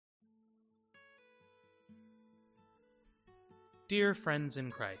Dear friends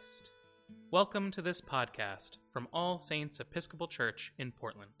in Christ, welcome to this podcast from All Saints Episcopal Church in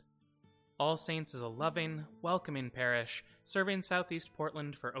Portland. All Saints is a loving, welcoming parish serving Southeast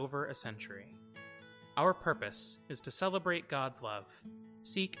Portland for over a century. Our purpose is to celebrate God's love,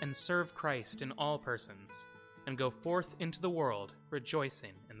 seek and serve Christ in all persons, and go forth into the world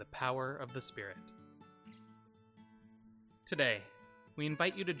rejoicing in the power of the Spirit. Today, we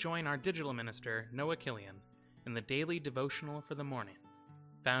invite you to join our digital minister, Noah Kilian, in the daily devotional for the morning,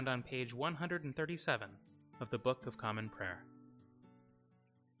 found on page 137 of the Book of Common Prayer.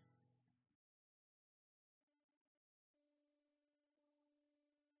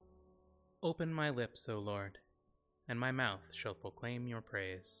 Open my lips, O Lord, and my mouth shall proclaim your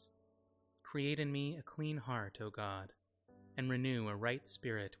praise. Create in me a clean heart, O God, and renew a right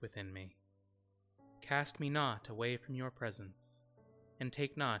spirit within me. Cast me not away from your presence, and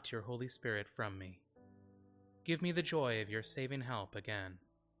take not your Holy Spirit from me. Give me the joy of your saving help again,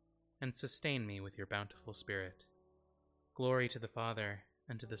 and sustain me with your bountiful Spirit. Glory to the Father,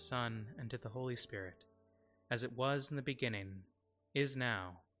 and to the Son, and to the Holy Spirit, as it was in the beginning, is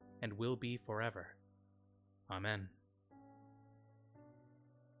now, and will be forever. Amen.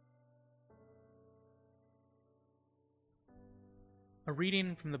 A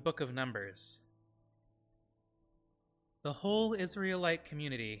reading from the Book of Numbers. The whole Israelite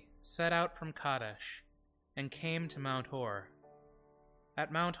community set out from Kadesh and came to Mount Hor.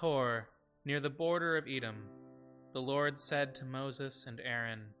 At Mount Hor, near the border of Edom, the Lord said to Moses and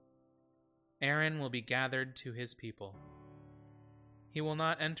Aaron, Aaron will be gathered to his people. He will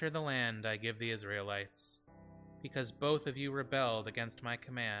not enter the land I give the Israelites, because both of you rebelled against my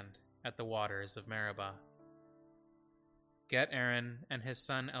command at the waters of Meribah. Get Aaron and his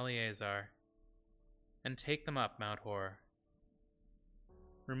son Eleazar, and take them up Mount Hor.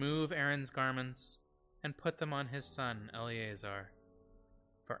 Remove Aaron's garments, and put them on his son Eleazar,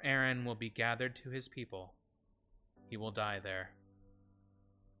 for Aaron will be gathered to his people. He will die there.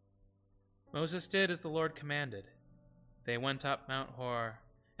 Moses did as the Lord commanded. They went up Mount Hor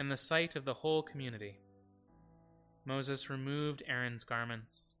in the sight of the whole community. Moses removed Aaron's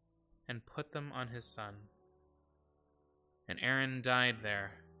garments and put them on his son. And Aaron died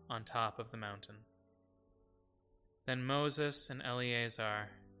there on top of the mountain. Then Moses and Eleazar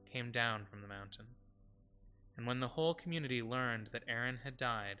came down from the mountain. And when the whole community learned that Aaron had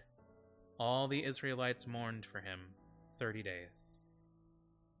died, all the Israelites mourned for him 30 days.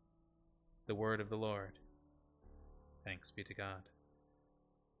 The word of the Lord. Thanks be to God.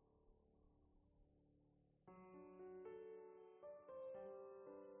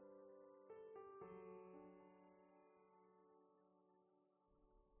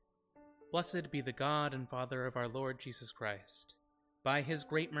 Blessed be the God and Father of our Lord Jesus Christ. By his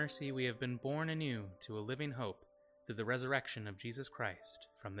great mercy we have been born anew to a living hope through the resurrection of Jesus Christ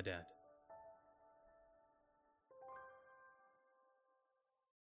from the dead.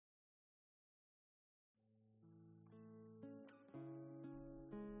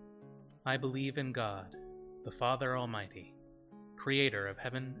 I believe in God, the Father Almighty, creator of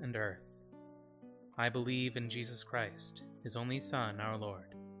heaven and earth. I believe in Jesus Christ, his only Son, our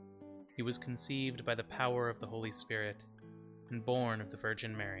Lord. He was conceived by the power of the Holy Spirit and born of the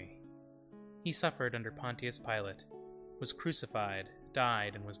Virgin Mary. He suffered under Pontius Pilate, was crucified,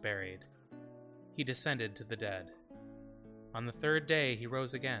 died, and was buried. He descended to the dead. On the third day he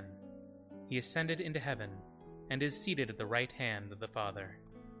rose again. He ascended into heaven and is seated at the right hand of the Father.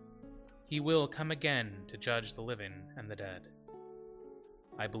 He will come again to judge the living and the dead.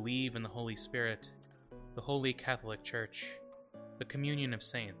 I believe in the Holy Spirit, the Holy Catholic Church, the communion of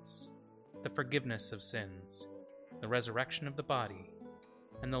saints, the forgiveness of sins, the resurrection of the body,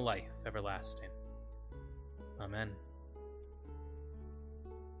 and the life everlasting. Amen.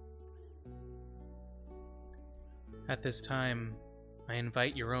 At this time, I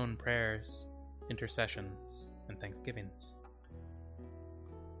invite your own prayers, intercessions, and thanksgivings.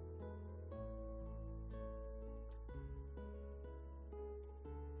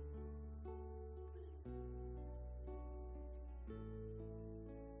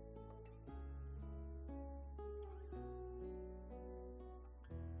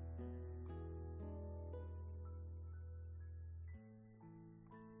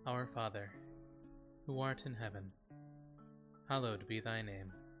 Our Father, who art in heaven, hallowed be thy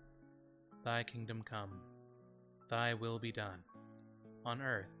name. Thy kingdom come, thy will be done, on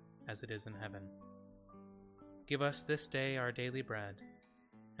earth as it is in heaven. Give us this day our daily bread,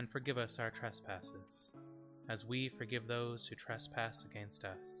 and forgive us our trespasses, as we forgive those who trespass against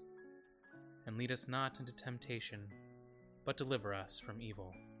us. And lead us not into temptation, but deliver us from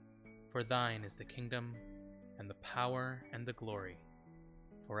evil. For thine is the kingdom, and the power and the glory,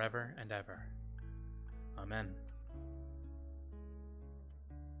 forever and ever. Amen.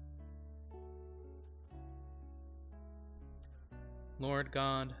 Lord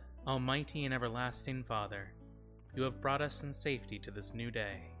God, Almighty and everlasting Father, you have brought us in safety to this new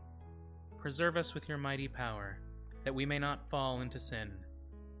day. Preserve us with your mighty power, that we may not fall into sin,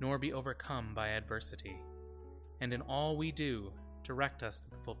 nor be overcome by adversity, and in all we do, direct us to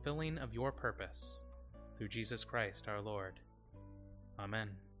the fulfilling of your purpose, through Jesus Christ our Lord.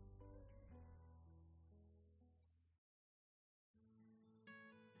 Amen.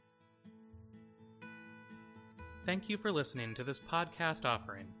 Thank you for listening to this podcast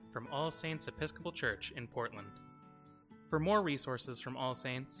offering from All Saints Episcopal Church in Portland. For more resources from All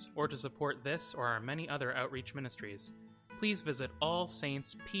Saints, or to support this or our many other outreach ministries, please visit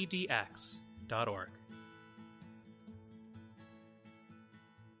allsaintspdx.org.